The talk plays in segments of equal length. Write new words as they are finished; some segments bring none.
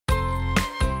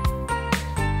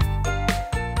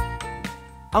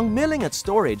Ang milling at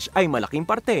storage ay malaking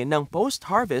parte ng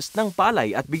post-harvest ng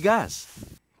palay at bigas.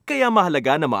 Kaya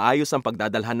mahalaga na maayos ang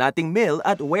pagdadalhan nating mill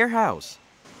at warehouse.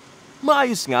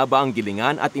 Maayos nga ba ang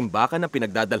gilingan at imbakan na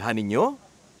pinagdadalhan ninyo?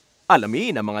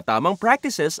 Alamin ang mga tamang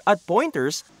practices at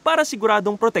pointers para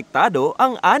siguradong protektado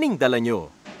ang aning dala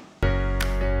nyo.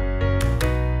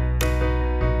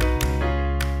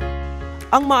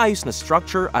 Ang maayos na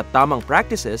structure at tamang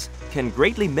practices can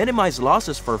greatly minimize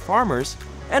losses for farmers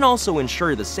and also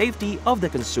ensure the safety of the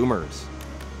consumers.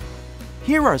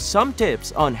 Here are some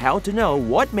tips on how to know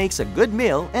what makes a good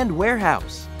mill and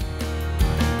warehouse.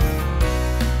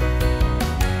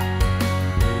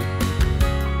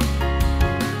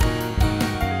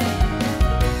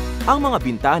 Ang mga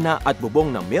bintana at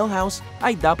bubong ng mill house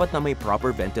ay dapat na may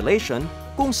proper ventilation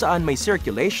kung saan may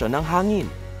circulation ng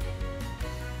hangin.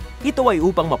 Ito ay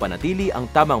upang mapanatili ang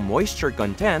tamang moisture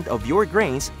content of your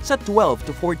grains sa 12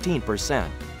 to 14%.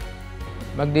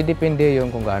 Magdidepende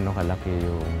yung kung gaano kalaki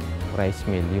yung rice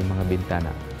mill, yung mga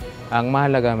bintana. Ang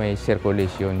mahalaga may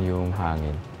circulation yung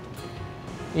hangin.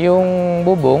 Yung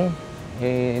bubong,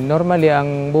 normally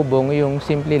ang bubong yung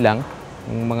simple lang,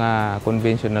 yung mga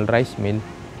conventional rice mill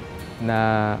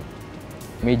na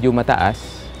medyo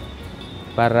mataas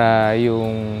para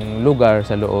yung lugar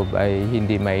sa loob ay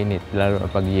hindi mainit, lalo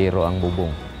na pag yero ang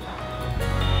bubong.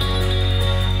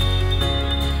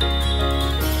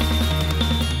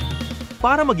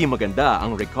 Para maging maganda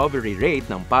ang recovery rate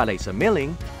ng palay sa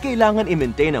milling, kailangan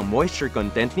i-maintain ang moisture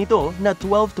content nito na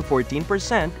 12 to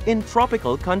 14% in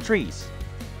tropical countries.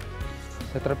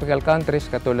 Sa tropical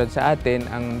countries, katulad sa atin,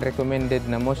 ang recommended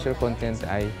na moisture content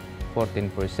ay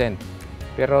 14%.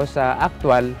 Pero sa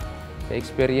actual, sa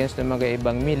experience ng mga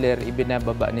ibang miller,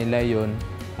 ibinababa nila yon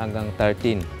hanggang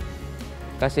 13.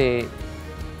 Kasi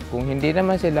kung hindi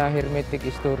naman sila hermetic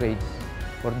storage,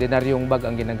 ordinaryong bag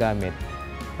ang ginagamit,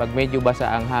 pag medyo basa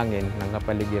ang hangin ng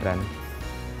kapaligiran,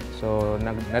 so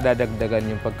nadadagdagan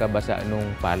yung pagkabasa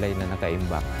ng palay na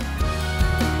nakaimbak.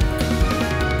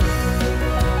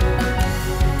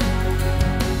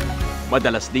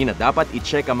 Madalas din na dapat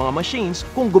i-check ang mga machines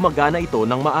kung gumagana ito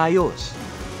ng maayos.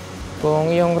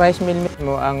 Kung yung rice mill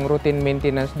mo, ang routine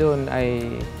maintenance doon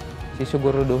ay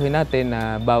sisiguruduhin natin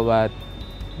na bawat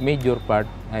major part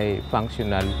ay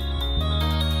functional.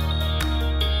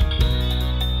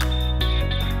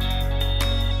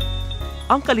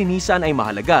 Ang kalinisan ay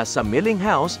mahalaga sa milling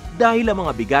house dahil ang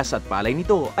mga bigas at palay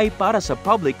nito ay para sa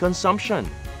public consumption.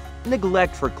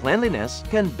 Neglect for cleanliness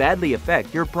can badly affect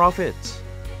your profits.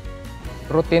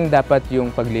 Routine dapat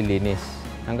yung paglilinis.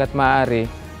 Hanggat maaari,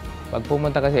 pag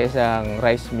pumunta ka sa isang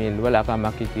rice mill, wala kang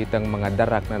makikitang mga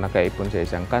darak na nakaipon sa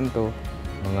isang kanto,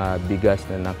 mga bigas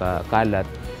na nakakalat.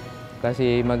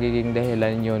 Kasi magiging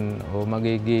dahilan yun o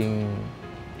magiging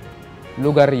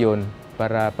lugar yun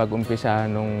para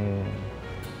pag-umpisahan ng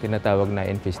tinatawag na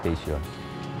infestation.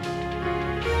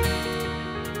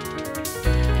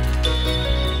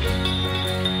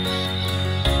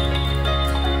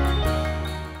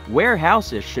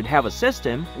 Warehouses should have a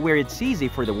system where it's easy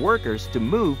for the workers to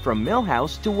move from mill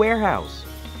house to warehouse.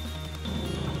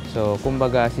 So,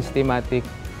 kumbaga, systematic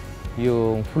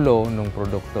yung flow ng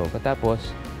produkto. Katapos,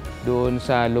 doon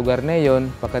sa lugar na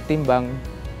yon, pagkatimbang,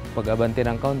 pag-abante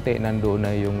ng kaunti, nandoon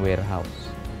na yung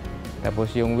warehouse.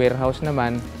 Tapos yung warehouse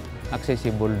naman,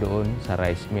 accessible doon sa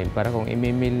rice mill. Para kung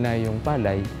imimil na yung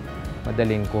palay,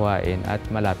 madaling kuhain at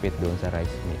malapit doon sa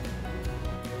rice mill.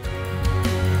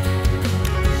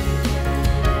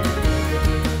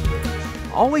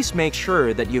 Always make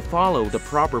sure that you follow the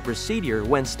proper procedure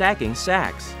when stacking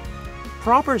sacks.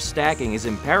 Proper stacking is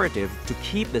imperative to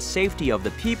keep the safety of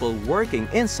the people working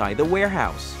inside the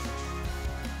warehouse.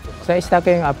 Sa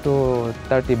stacking up to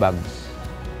 30 bags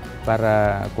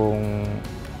para kung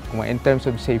in terms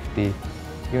of safety,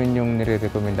 yun yung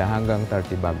nire-recommenda hanggang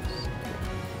 30 bags.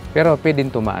 Pero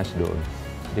pwedeng tumaas doon.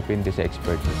 Depende sa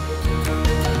expertise.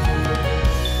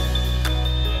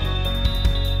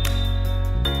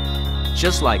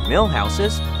 Just like mill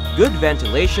houses, good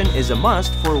ventilation is a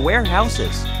must for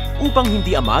warehouses upang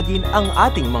hindi amagin ang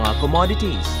ating mga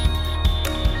commodities.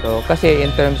 So kasi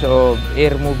in terms of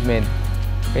air movement,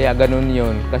 kaya ganun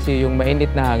yun. Kasi yung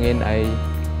mainit na hangin ay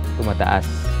tumataas.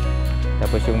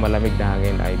 Tapos yung malamig na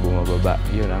hangin ay bumababa.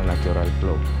 Yun ang natural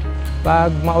flow. Pag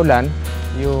maulan,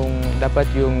 dapat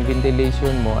yung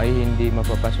ventilation mo ay hindi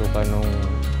mapapasukan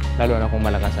lalo na kung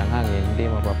malakas ang hangin, hindi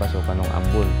mapapasukan ng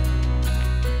ambon.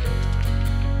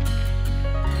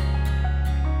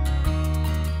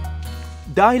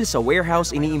 Dahil sa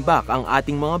warehouse iniimbak ang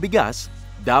ating mga bigas,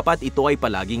 dapat ito ay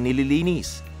palaging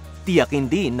nililinis.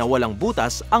 Tiyakin din na walang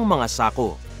butas ang mga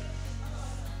sako.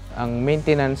 Ang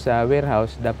maintenance sa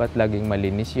warehouse, dapat laging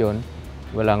malinis yun.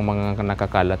 Walang mga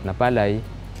nakakalat na palay.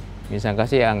 Minsan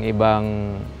kasi ang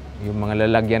ibang, yung mga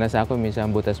lalagyan na sako,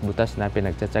 minsan butas-butas na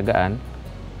pinagtsatsagaan.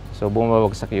 So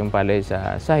bumabagsak yung palay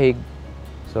sa sahig.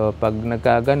 So pag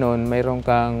nagkaganon, mayroon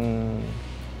kang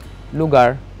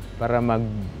lugar para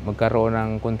magkaroon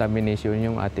ng contamination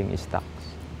yung ating stocks.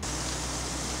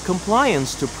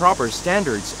 Compliance to proper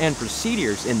standards and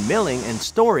procedures in milling and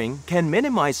storing can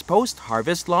minimize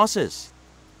post-harvest losses.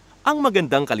 Ang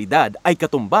magandang kalidad ay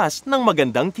katumbas ng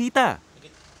magandang kita.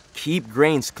 Keep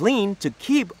grains clean to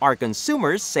keep our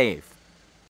consumers safe.